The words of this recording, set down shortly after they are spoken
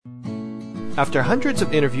After hundreds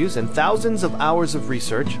of interviews and thousands of hours of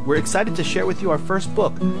research, we're excited to share with you our first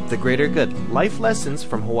book, The Greater Good, Life Lessons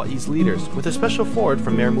from Hawaii's Leaders, with a special foreword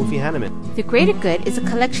from Mayor Mufi Hanneman. The Greater Good is a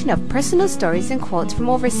collection of personal stories and quotes from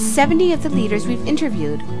over 70 of the leaders we've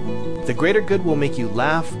interviewed. The Greater Good will make you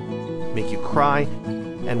laugh, make you cry,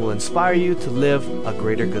 and will inspire you to live a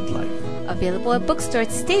greater good life. Available at bookstores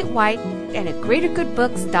statewide and at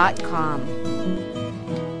greatergoodbooks.com.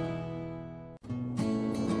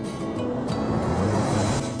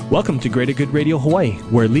 Welcome to Greater Good Radio Hawaii,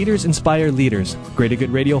 where leaders inspire leaders. Greater Good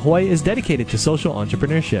Radio Hawaii is dedicated to social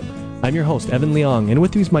entrepreneurship. I'm your host, Evan Leong, and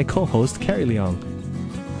with me is my co-host, Carrie Leong.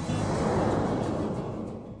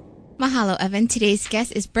 Mahalo, Evan. Today's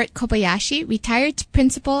guest is Bert Kobayashi, retired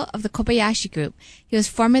principal of the Kobayashi Group. He was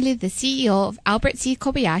formerly the CEO of Albert C.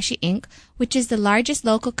 Kobayashi, Inc., which is the largest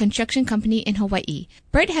local construction company in Hawaii.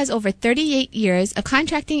 Bert has over 38 years of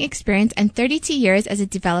contracting experience and 32 years as a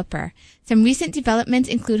developer. Some recent developments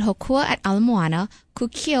include Hokua at Ala Moana,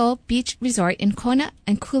 Kukio Beach Resort in Kona,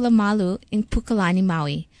 and Kulamalu in Pukalani,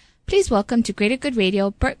 Maui. Please welcome to Greater Good Radio,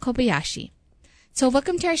 Bert Kobayashi. So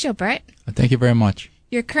welcome to our show, Bert. Thank you very much.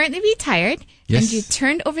 You're currently retired, Yes. and you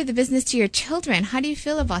turned over the business to your children. How do you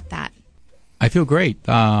feel about that? I feel great.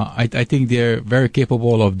 I think they're very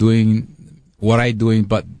capable of doing what I'm doing,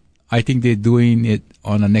 but I think they're doing it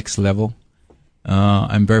on the next level.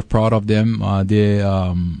 I'm very proud of them. They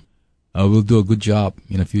will do a good job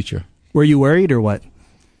in the future. Were you worried or what?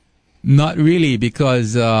 Not really,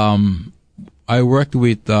 because I worked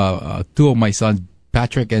with two of my sons,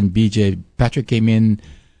 Patrick and BJ. Patrick came in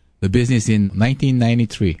the business in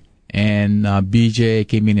 1993, and BJ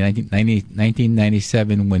came in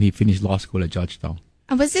 1997 when he finished law school at Georgetown.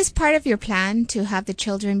 And was this part of your plan to have the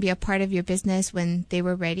children be a part of your business when they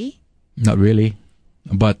were ready? Not really.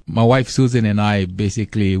 But my wife Susan and I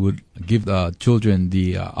basically would give the children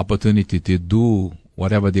the opportunity to do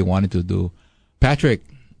whatever they wanted to do. Patrick,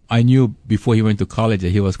 I knew before he went to college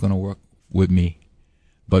that he was going to work with me.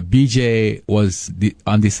 But BJ was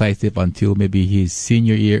undecisive until maybe his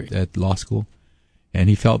senior year at law school. And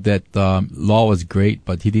he felt that law was great,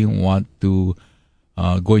 but he didn't want to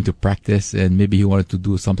go into practice, and maybe he wanted to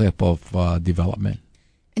do some type of development.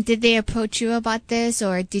 And did they approach you about this,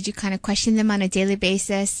 or did you kind of question them on a daily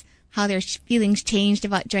basis, how their feelings changed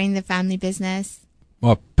about joining the family business?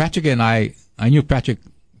 Well, Patrick and I knew Patrick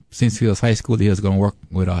since he was high school, he was going to work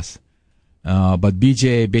with us. But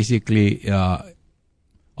BJ basically,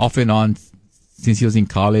 off and on, since he was in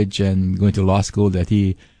college and going to law school, that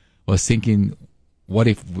he was thinking, what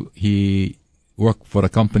if he worked for a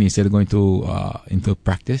company instead of going to into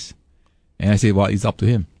practice? And I said, well, it's up to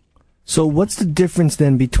him. So what's the difference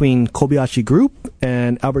then between Kobayashi Group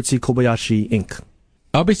and Albert C. Kobayashi, Inc.?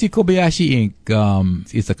 Albert C. Kobayashi,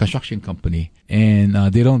 Inc. Is a construction company, and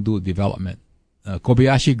they don't do development.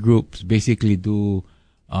 Kobayashi Groups basically do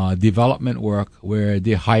development work where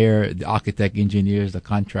they hire the architect, engineers, the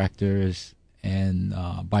contractors, and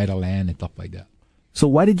buy the land and stuff like that. So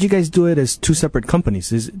why did you guys do it as two separate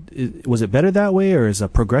companies? Was it better that way, or is a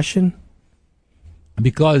progression?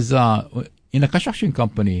 Because in a construction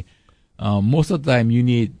company, most of the time you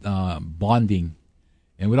need bonding,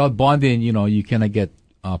 and without bonding, you cannot get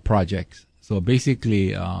projects. So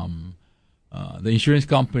basically, the insurance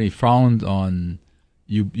company frowned on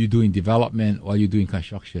you doing development while you're doing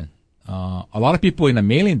construction. A lot of people in the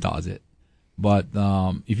mailing does it, but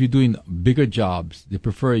if you're doing bigger jobs, they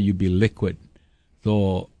prefer you be liquid.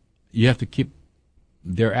 So you have to keep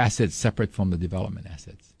their assets separate from the development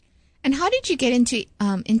assets. And how did you get into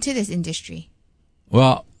this industry?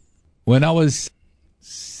 Well, when I was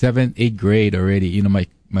 7th, 8th grade already,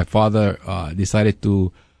 my father decided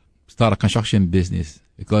to start a construction business,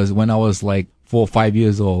 because when I was like 4 or 5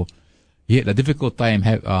 years old, he had a difficult time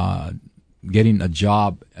getting a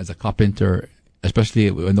job as a carpenter,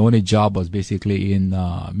 especially when the only job was basically in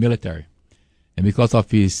military. And because of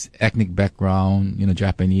his ethnic background,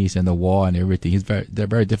 Japanese and the war and everything, they're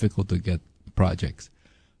very difficult to get projects.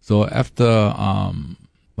 So after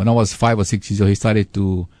when I was 5 or 6 years old, he started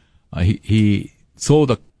to he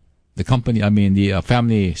sold the company. The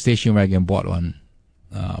family station wagon, bought one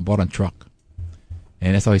truck,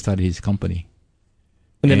 and that's how he started his company.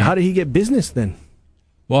 And then how did he get business then?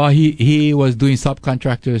 Well, he was doing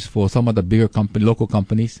subcontractors for some of the bigger local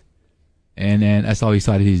companies, and then that's how he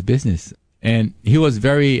started his business. And he was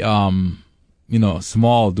very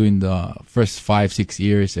small during the first 5-6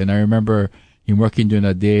 years. And I remember him working during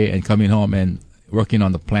the day and coming home and working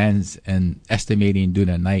on the plans and estimating during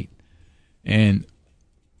the night. And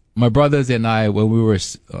my brothers and I, when we were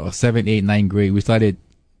 7, 8, 9 grade, we started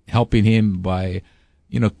helping him by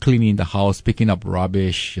cleaning the house, picking up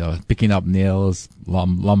rubbish, picking up nails,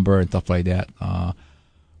 lumber, and stuff like that.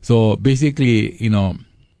 So basically,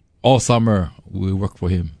 all summer we worked for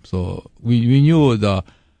him. So we knew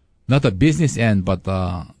not the business end, but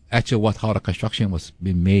actually how the construction was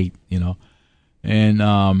being made, And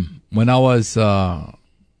when I was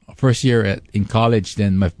first year in college,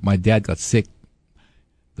 then my dad got sick.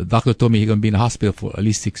 The doctor told me he's going to be in the hospital for at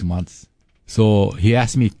least 6 months. So he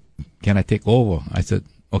asked me, can I take over? I said,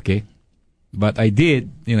 okay. But I did,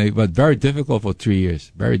 it was very difficult for 3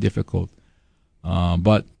 years, very difficult.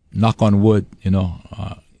 But knock on wood,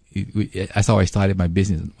 that's how I started my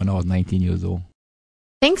business when I was 19 years old.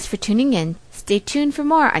 Thanks for tuning in. Stay tuned for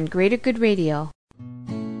more on Greater Good Radio.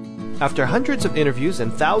 After hundreds of interviews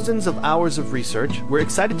and thousands of hours of research, we're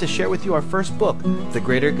excited to share with you our first book, The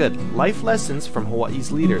Greater Good, Life Lessons from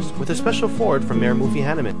Hawaii's Leaders, with a special foreword from Mayor Mufi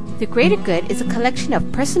Hanneman. The Greater Good is a collection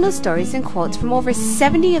of personal stories and quotes from over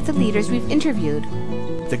 70 of the leaders we've interviewed.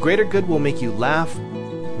 The Greater Good will make you laugh,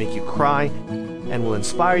 make you cry, and will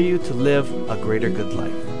inspire you to live a greater good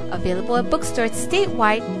life. Available at bookstores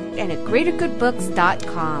statewide and at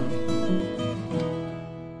greatergoodbooks.com.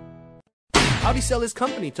 How'd he sell his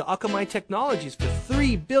company to Akamai Technologies for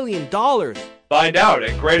 $3 billion? Find out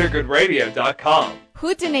at greatergoodradio.com.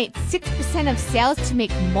 Who donates 6% of sales to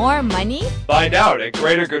make more money? Find out at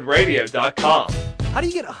greatergoodradio.com. How do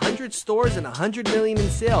you get 100 stores and $100 million in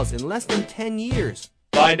sales in less than 10 years?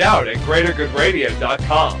 Find out at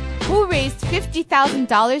greatergoodradio.com. Who raised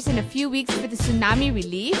 $50,000 in a few weeks for the tsunami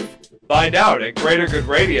relief? Find out at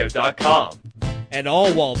greatergoodradio.com. And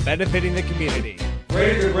all while benefiting the community.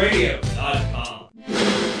 greatergoodradio.com.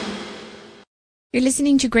 You're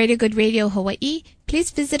listening to Greater Good Radio Hawaii.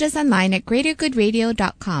 Please visit us online at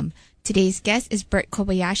greatergoodradio.com. Today's guest is Bert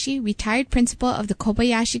Kobayashi, retired principal of the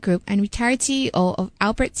Kobayashi Group and retired CEO of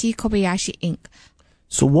Albert C. Kobayashi, Inc.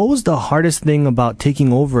 So what was the hardest thing about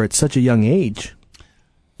taking over at such a young age?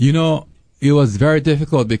 It was very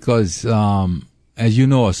difficult because, as you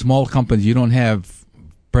know, a small company, you don't have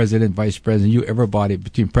president, vice president, everybody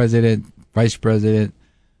between president, vice president,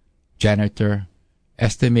 janitor,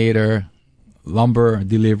 estimator, lumber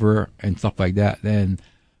deliverer, and stuff like that. And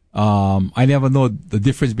I never know the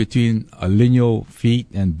difference between a lineal feet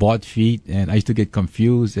and bought feet, and I used to get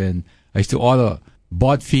confused, and I used to order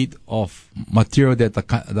bought feet of material that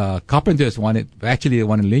the carpenters wanted. Actually, they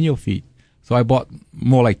wanted lineal feet. So I bought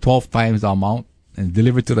more like 12 times the amount and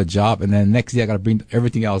delivered to the job. And then next day I got to bring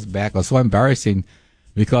everything else back. It was so embarrassing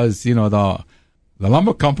because, the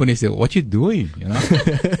lumber company said, what you doing?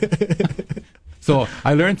 So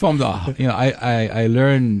I learned from I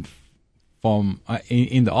learned from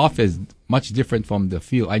in the office, much different from the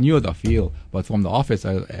field. I knew the field, but from the office,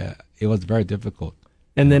 it was very difficult.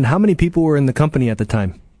 And then how many people were in the company at the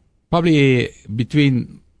time? Probably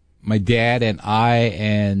between my dad and I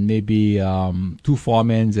and maybe 2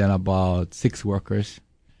 foremen and about 6 workers.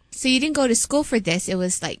 So you didn't go to school for this. It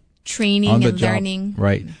was like training and learning.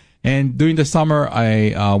 Right. And during the summer,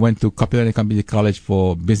 I went to Kapiolani Community College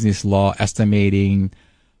for business law, estimating,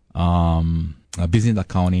 business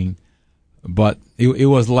accounting. But it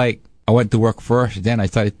was like I went to work first. Then I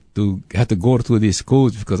started to have to go to these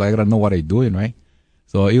schools because I got to know what I'm doing, right?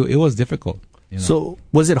 So it was difficult. So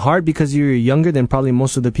was it hard because you were younger than probably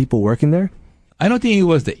most of the people working there? I don't think it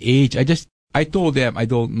was the age. I told them I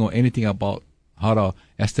don't know anything about how to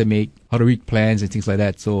estimate, how to read plans and things like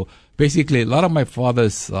that. So basically, a lot of my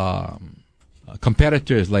father's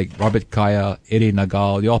competitors like Robert Kaya, Eddie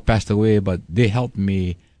Nagal, they all passed away, but they helped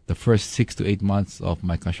me the first 6 to 8 months of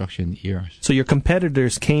my construction years. So your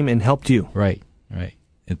competitors came and helped you? Right.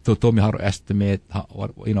 And told me how to estimate, how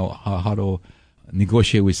to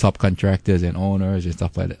negotiate with subcontractors and owners and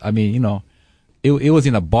stuff like that. I mean, it was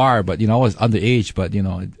in a bar, but, I was underage, but,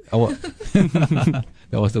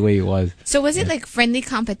 that was the way it was. So was it like friendly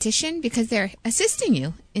competition because they're assisting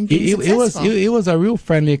you in being successful? It was a real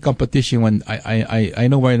friendly competition when I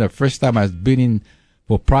know when the first time I was bidding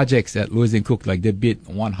for projects at Lewis & Cook, like they bid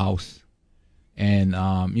one house and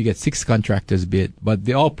you get 6 contractors bid, but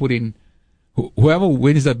they all put in, whoever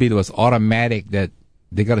wins the bid was automatic that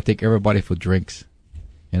they got to take everybody for drinks,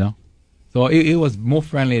 So it was more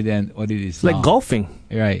friendly than what it is like now. Golfing.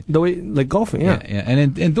 Right. Like golfing, yeah.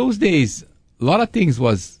 And in those days, a lot of things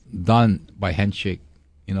was done by handshake.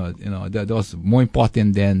 That was more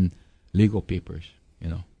important than legal papers,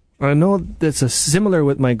 I know that's similar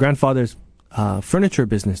with my grandfather's furniture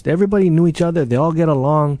business. Everybody knew each other. They all get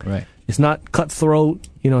along. Right. It's not cutthroat.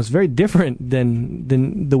 It's very different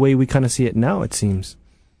than the way we kind of see it now, it seems.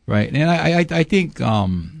 Right. And I think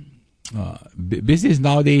business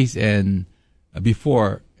nowadays and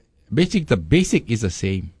before, the basic is the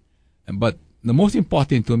same. But the most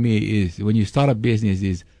important to me is when you start a business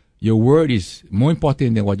is your word is more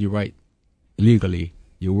important than what you write legally.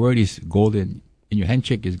 Your word is golden and your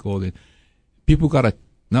handshake is golden. People gotta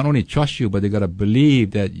not only trust you, but they gotta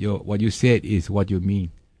believe that what you said is what you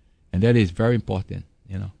mean. And that is very important,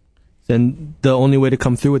 you know. Then the only way to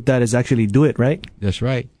come through with that is actually do it, right? That's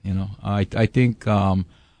right. You know, I think I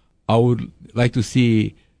would like to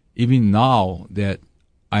see, even now that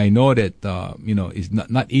I know that you know, it's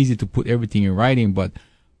not easy to put everything in writing, but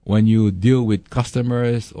when you deal with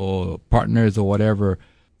customers or partners or whatever,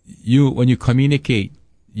 when you communicate,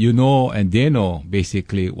 you know, and they know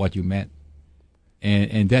basically what you meant,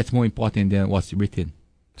 and that's more important than what's written.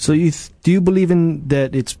 So do you believe in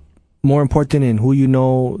that it's more important in who you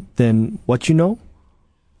know than what you know?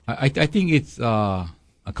 I think it's a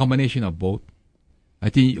combination of both. I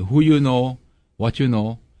think who you know, what you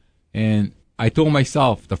know, and I told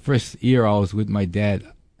myself the first year I was with my dad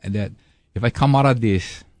that if I come out of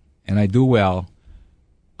this and I do well,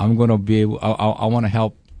 I'm gonna be able. I want to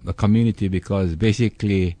help the community, because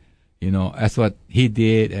basically, you know, that's what he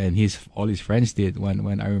did and all his friends did.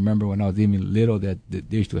 When I remember when I was even little, that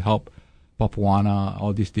they used to help Papuana,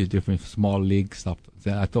 all these different small league stuff.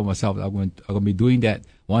 So I told myself I'm going to be doing that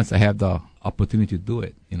once I have the opportunity to do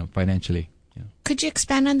it, you know, financially. Yeah. Could you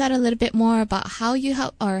expand on that a little bit more about how you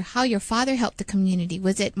help, or how your father helped the community?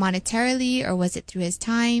 Was it monetarily, or was it through his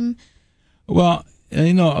time? Well,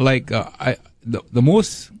 you know, like the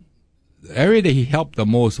area that he helped the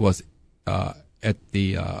most was at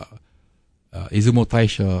the Izumo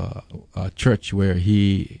Taisha church, where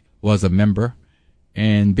he was a member.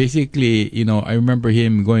 And basically, you know, I remember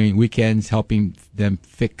him going weekends, helping them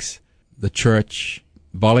fix the church,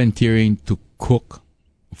 volunteering to cook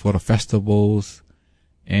for the festivals,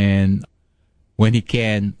 and when he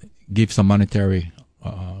can, give some monetary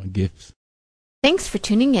gifts. Thanks for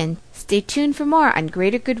tuning in. Stay tuned for more on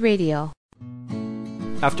Greater Good Radio.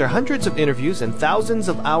 After hundreds of interviews and thousands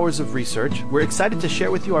of hours of research, we're excited to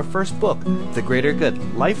share with you our first book, The Greater Good,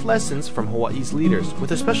 Life Lessons from Hawaii's Leaders,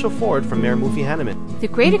 with a special foreword from Mayor Mufi Hanneman. The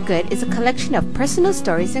Greater Good is a collection of personal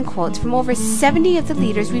stories and quotes from over 70 of the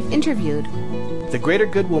leaders we've interviewed. The Greater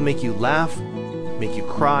Good will make you laugh, make you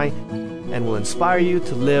cry, and will inspire you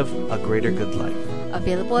to live a greater good life.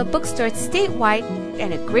 Available at bookstores statewide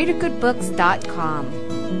and at greatergoodbooks.com.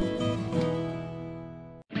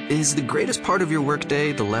 Is the greatest part of your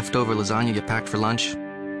workday the leftover lasagna you packed for lunch?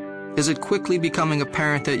 Is it quickly becoming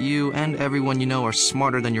apparent that you and everyone you know are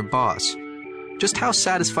smarter than your boss? Just how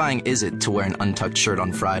satisfying is it to wear an untucked shirt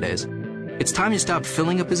on Fridays? It's time you stopped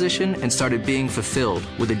filling a position and started being fulfilled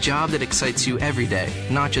with a job that excites you every day,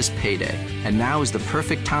 not just payday. And now is the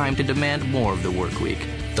perfect time to demand more of the work week.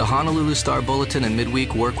 The Honolulu Star Bulletin and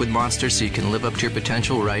Midweek work with Monster so you can live up to your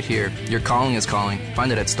potential right here. Your calling is calling.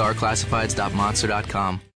 Find it at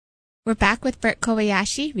starclassifieds.monster.com. We're back with Bert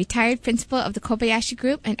Kobayashi, retired principal of the Kobayashi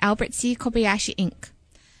Group and Albert C. Kobayashi Inc.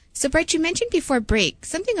 So Bert, you mentioned before break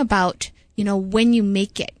something about, you know, when you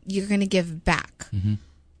make it, you're going to give back. Mm-hmm.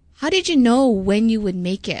 How did you know when you would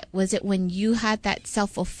make it? Was it when you had that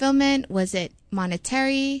self-fulfillment? Was it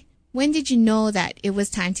monetary? When did you know that it was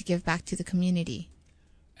time to give back to the community?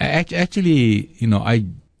 Actually, you know, I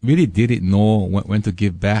really didn't know when to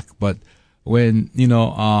give back. But when, you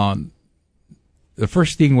know, the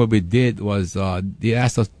first thing what we did was they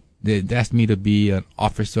asked me to be an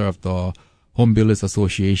officer of the Home Builders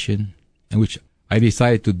Association, and which I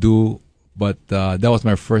decided to do. But that was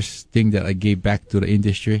my first thing that I gave back to the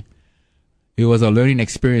industry. It was a learning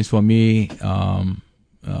experience for me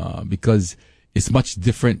because it's much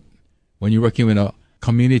different when you're working with a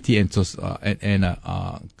community and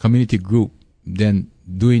a community group than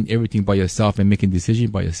doing everything by yourself and making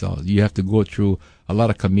decisions by yourself. You have to go through a lot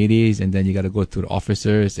of committees, and then you got to go to the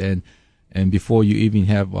officers, and before you even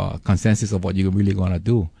have a consensus of what you're really going to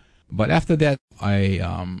do. But after that, I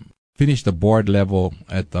finished the board level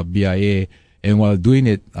at the BIA, and while doing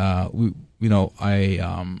it, I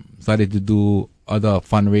started to do other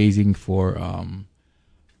fundraising for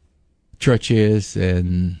churches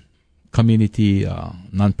and community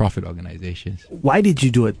nonprofit organizations. Why did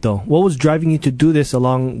you do it, though? What was driving you to do this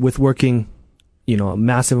along with working, you know, a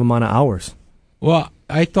massive amount of hours? Well,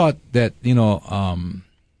 I thought that, you know,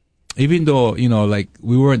 even though, you know, like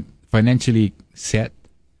we weren't financially set,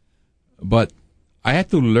 but I had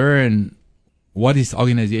to learn what this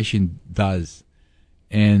organization does.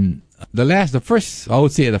 And the first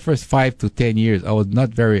 5 to 10 years, I was not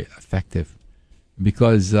very effective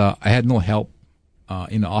because I had no help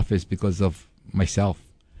in the office because of myself.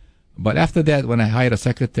 But after that, when I hired a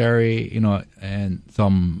secretary, you know, and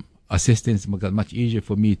some assistance, got much easier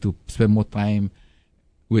for me to spend more time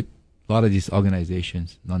with a lot of these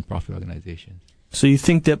organizations, non-profit organizations. So you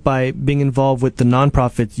think that by being involved with the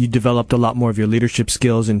nonprofits, you developed a lot more of your leadership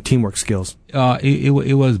skills and teamwork skills? It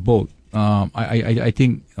was both. I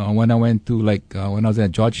think when I went to when I was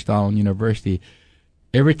at Georgetown University,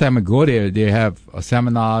 every time I go there, they have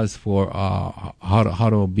seminars for how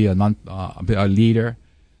to be a leader,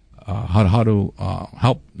 how to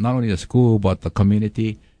help not only the school but the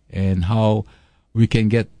community, and how we can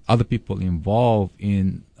get other people involved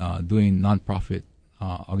in doing nonprofit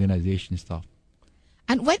organization stuff.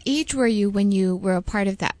 And what age were you when you were a part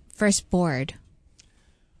of that first board?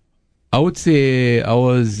 I would say I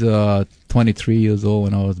was 23 years old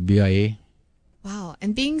when I was BIA. Wow.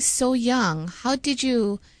 And being so young, how did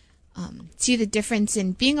you see the difference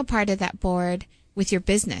in being a part of that board with your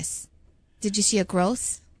business? Did you see a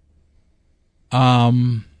growth?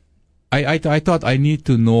 I thought I need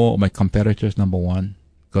to know my competitors, number one,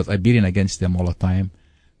 because I bid in against them all the time.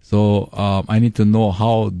 So I need to know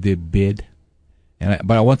how they bid.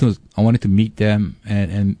 But I wanted to meet them,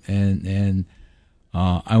 and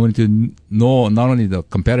I wanted to know not only the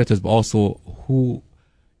competitors but also who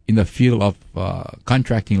in the field of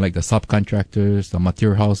contracting, like the subcontractors, the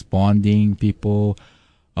material house bonding people.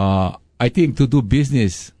 I think to do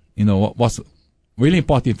business, what's really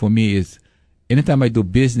important for me is anytime I do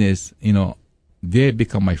business, they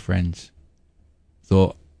become my friends.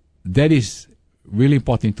 So that is really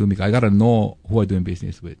important to me. I gotta know who I'm doing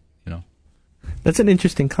business with. That's an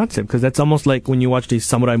interesting concept, because that's almost like when you watch these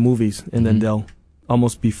samurai movies, and then they'll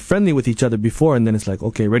almost be friendly with each other before, and then it's like,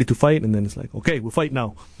 okay, ready to fight, and then it's like, okay, we'll fight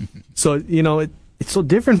now. So, it's so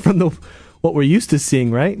different from what we're used to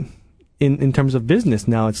seeing, right? In terms of business.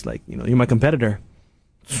 Now it's like, you're my competitor.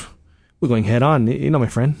 We're going head on, my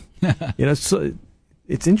friend. So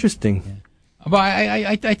it's interesting. Yeah. But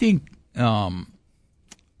I think,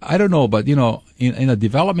 I don't know, but in a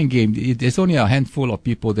development game, there's only a handful of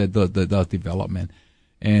people that does development,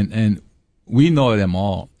 and we know them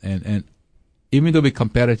all, and even though we're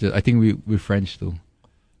competitors, I think we're friends too,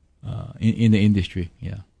 in the industry.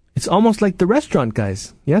 Yeah, it's almost like the restaurant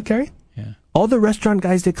guys. Yeah, Carrie. Yeah, all the restaurant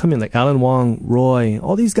guys that come in, like Alan Wong, Roy,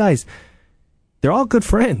 all these guys, they're all good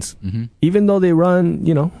friends, even though they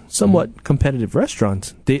run somewhat competitive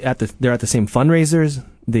restaurants. They're at the same fundraisers.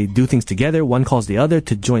 They do things together. One calls the other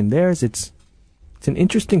to join theirs. It's an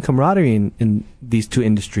interesting camaraderie in these two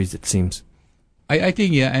industries, it seems. I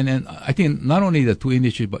think, yeah, and I think not only the two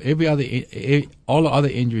industries, but all the other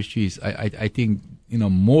industries. I think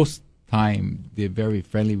most time they're very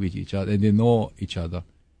friendly with each other and they know each other,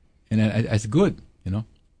 and that's good.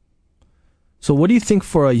 So, what do you think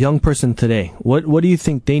for a young person today? What do you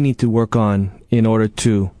think they need to work on in order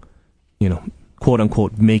to, quote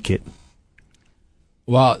unquote, make it?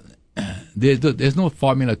 Well, there's no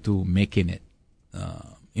formula to making it.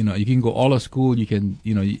 You can go all of school. You can,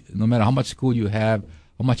 no matter how much school you have,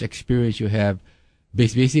 how much experience you have,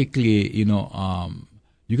 basically, you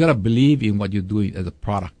gotta believe in what you're doing as a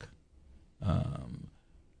product.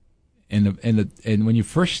 And when you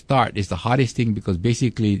first start, it's the hardest thing because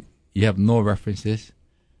basically you have no references.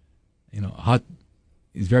 It's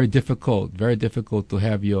very difficult to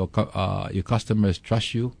have your customers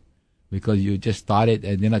trust you, because you just started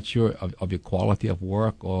and they're not sure of your quality of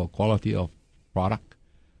work or quality of product.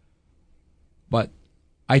 But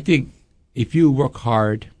I think if you work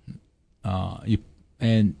hard, you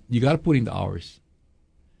got to put in the hours.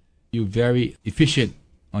 You're very efficient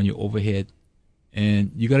on your overhead,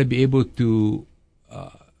 and you got to be able to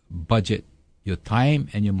budget your time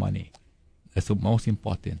and your money. That's the most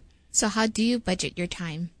important. So how do you budget your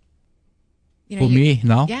time? For me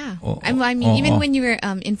now? Yeah. Even when you were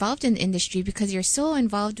involved in the industry, because you're so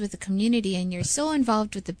involved with the community and you're so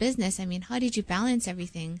involved with the business, how did you balance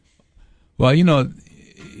everything? Well,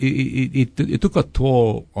 it took a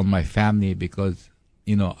toll on my family because,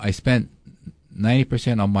 I spent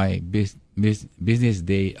 90% of my business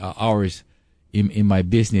day hours in my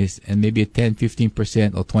business, and maybe 10,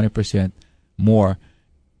 15% or 20% more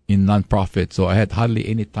in nonprofit. So I had hardly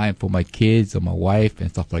any time for my kids or my wife and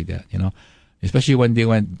stuff like that, Especially when they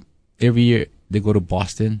went every year, they go to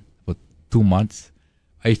Boston for 2 months.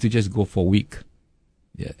 I used to just go for a week.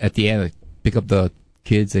 Yeah, at the end, I pick up the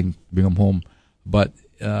kids and bring them home. But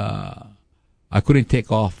I couldn't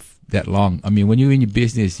take off that long. When you're in your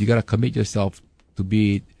business, you got to commit yourself to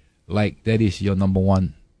be like that is your number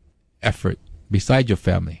one effort besides your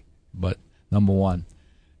family, but number one.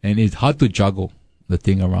 And it's hard to juggle the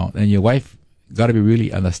thing around. And your wife got to be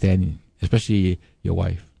really understanding, especially your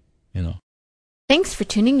wife, Thanks for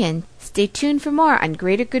tuning in. Stay tuned for more on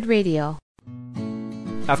Greater Good Radio.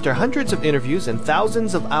 After hundreds of interviews and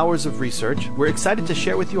thousands of hours of research, we're excited to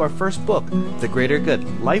share with you our first book, The Greater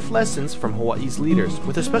Good, Life Lessons from Hawaii's Leaders,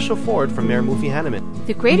 with a special foreword from Mayor Mufi Hanneman.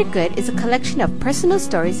 The Greater Good is a collection of personal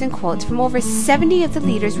stories and quotes from over 70 of the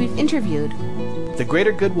leaders we've interviewed. The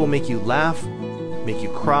Greater Good will make you laugh, make you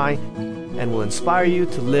cry, and will inspire you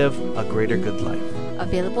to live a greater good life.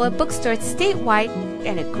 Available at bookstores statewide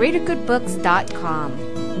and at greatergoodbooks.com.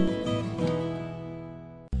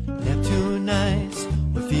 Neptune nights,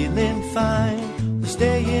 we're feeling fine. We're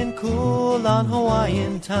staying cool on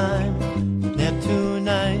Hawaiian time. Neptune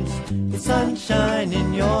nights, it's sunshine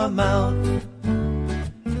in your mouth.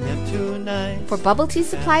 Neptune nights. For bubble tea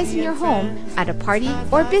supplies in your home, at a party,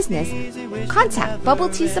 or business, contact Bubble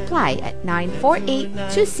Tea Supply at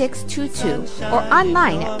 948-2622 or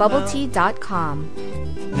online at bubbletea.com.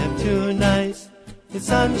 Neptune nights, it's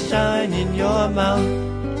sunshine in your mouth.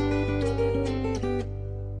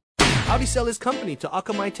 How'd he sell his company to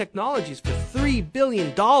Akamai Technologies for $3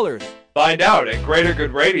 billion? Find out at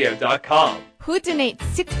greatergoodradio.com. Who donates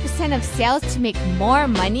 6% of sales to make more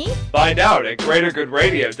money? Find out at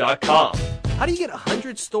greatergoodradio.com. How do you get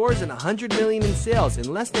 100 stores and $100 million in sales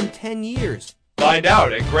in less than 10 years? Find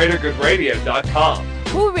out at greatergoodradio.com.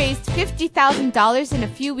 Who raised $50,000 in a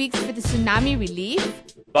few weeks for the tsunami relief?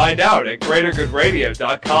 Find out at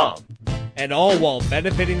greatergoodradio.com. And all while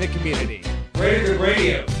benefiting the community.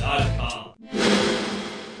 greatergoodradio.com.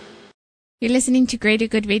 You're listening to Greater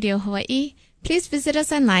Good Radio Hawaii. Please visit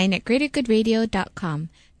us online at greatergoodradio.com.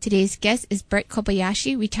 Today's guest is Bert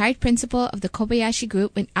Kobayashi, retired principal of the Kobayashi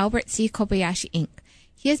Group and Albert C. Kobayashi, Inc.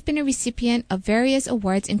 He has been a recipient of various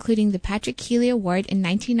awards, including the Patrick Healy Award in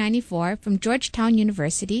 1994 from Georgetown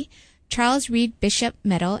University, Charles Reed Bishop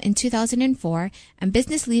Medal in 2004, and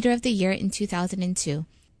Business Leader of the Year in 2002.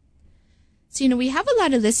 So, we have a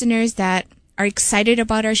lot of listeners that are excited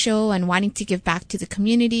about our show and wanting to give back to the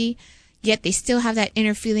community, yet they still have that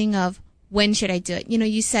inner feeling of, when should I do it?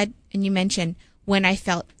 You said and you mentioned when I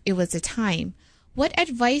felt it was the time. What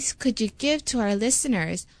advice could you give to our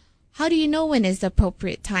listeners? How do you know when is the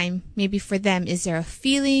appropriate time maybe for them? Is there a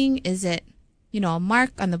feeling? Is it, a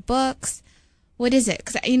mark on the books? What is it?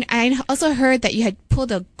 Because I also heard that you had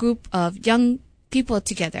pulled a group of young people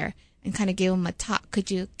together and kind of gave them a talk.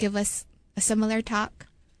 Could you give us a similar talk?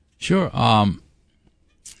 Sure. I'm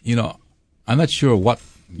not sure what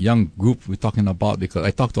young group we're talking about because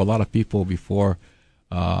I talked to a lot of people before,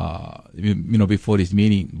 before this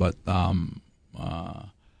meeting. But I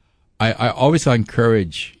always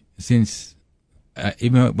encourage, since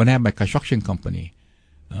even when I had my construction company,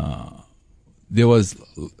 there was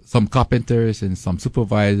some carpenters and some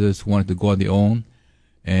supervisors who wanted to go on their own,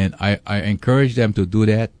 and I encouraged them to do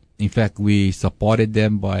that. In fact, we supported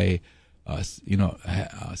them by,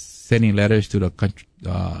 sending letters to the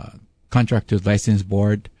contractors license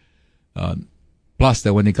board. Plus,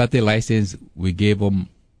 that when they got their license, we gave them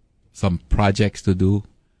some projects to do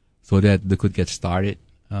so that they could get started.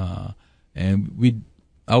 And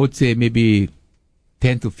I would say maybe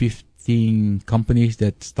 10 to 15 companies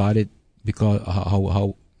that started because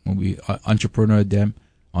how we entrepreneured them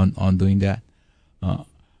on doing that.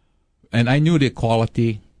 And I knew the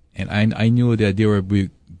quality, and I knew that they were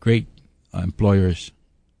great employers,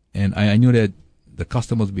 and I knew that the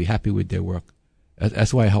customers would be happy with their work.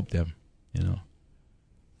 That's why I helped them, in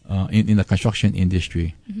the construction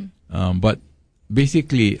industry. Mm-hmm. But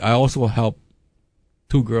basically, I also helped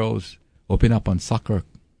two girls open up on soccer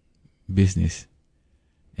business,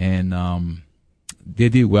 and they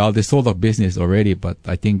did well. They sold their business already, but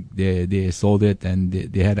I think they sold it and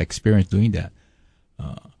they had experience doing that.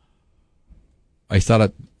 We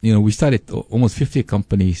started almost 50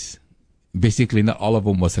 companies. Basically, not all of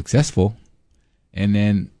them were successful. And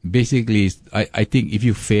then basically, I think if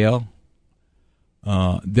you fail,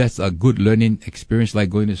 that's a good learning experience, like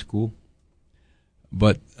going to school.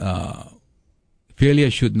 But failure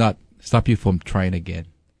should not stop you from trying again.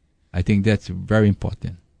 I think that's very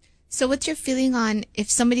important. So what's your feeling on if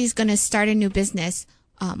somebody's going to start a new business,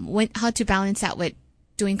 how to balance that with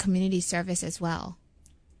doing community service as well?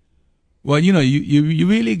 Well, you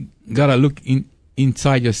really got to look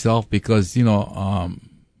inside yourself because,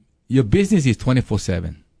 your business is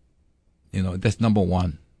 24/7. That's number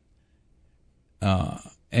one.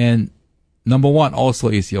 And number one also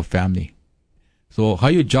is your family. So how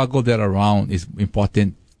you juggle that around is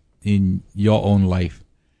important in your own life.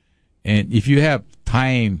 And if you have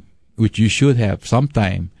time, which you should have some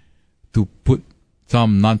time to put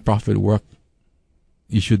some nonprofit work,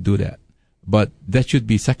 you should do that. But that should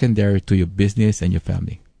be secondary to your business and your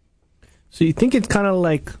family. So you think it's kind of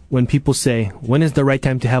like when people say, when is the right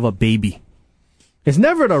time to have a baby? It's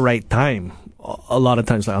never the right time. A lot of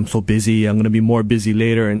times, like, I'm so busy, I'm going to be more busy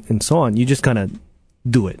later, and so on. You just kind of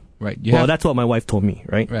do it. Right. That's what my wife told me,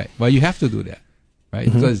 right? Right. Well, you have to do that, right?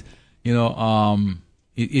 Mm-hmm. Because,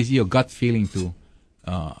 it is your gut feeling too.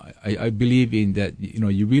 I believe in that,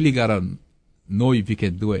 you really got to know if you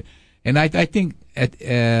can do it. And I think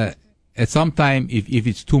at some time, if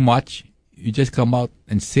it's too much, you just come out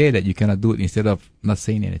and say that you cannot do it instead of not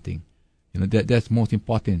saying anything. That's most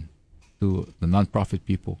important to the nonprofit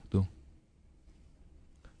people too.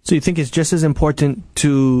 So you think it's just as important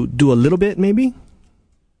to do a little bit, maybe?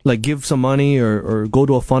 Like give some money or go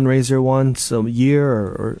to a fundraiser once a year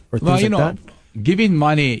or things like that? Giving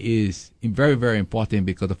money is very, very important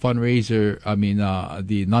because the fundraiser,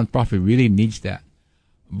 the nonprofit really needs that.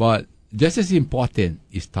 But just as important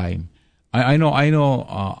is time. I know.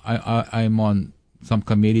 I'm on some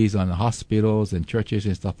committees on hospitals and churches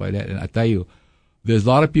and stuff like that, and I tell you, there's a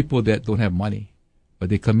lot of people that don't have money, but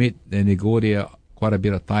they commit and they go there quite a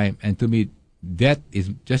bit of time. And to me, that is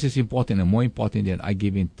just as important and more important than I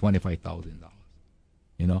give in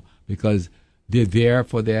 $25,000. Because they're there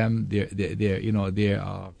for them. They're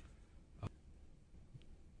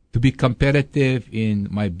to be competitive in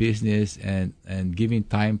my business and giving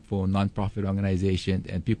time for nonprofit organizations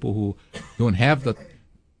and people who don't have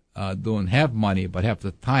money but have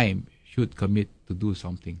the time should commit to do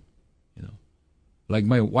something. Like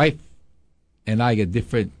my wife and I get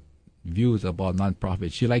different views about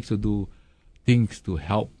nonprofit. She likes to do things to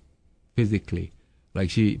help physically, like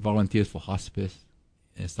she volunteers for hospice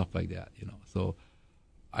and stuff like that. So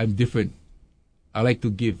I'm different. I like to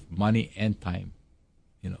give money and time.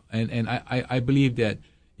 And I believe that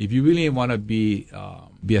if you really want to be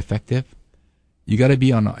effective, you got to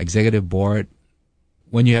be on an executive board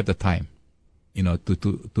when you have the time,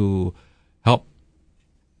 to help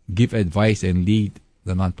give advice and lead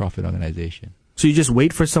the nonprofit organization. So you just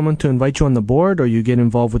wait for someone to invite you on the board, or you get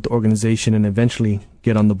involved with the organization and eventually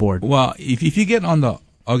get on the board? Well, if you get on the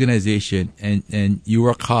organization and you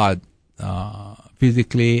work hard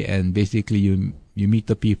physically and basically you meet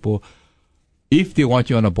the people, if they want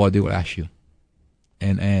you on the board, they will ask you.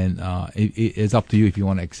 And it's up to you if you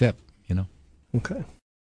want to accept, Okay.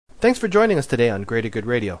 Thanks for joining us today on Greater Good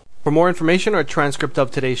Radio. For more information or a transcript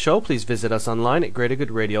of today's show, please visit us online at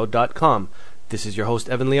greatergoodradio.com. This is your host,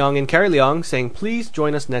 Evan Leong and Carrie Leong, saying please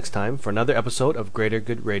join us next time for another episode of Greater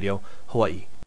Good Radio, Hawaii.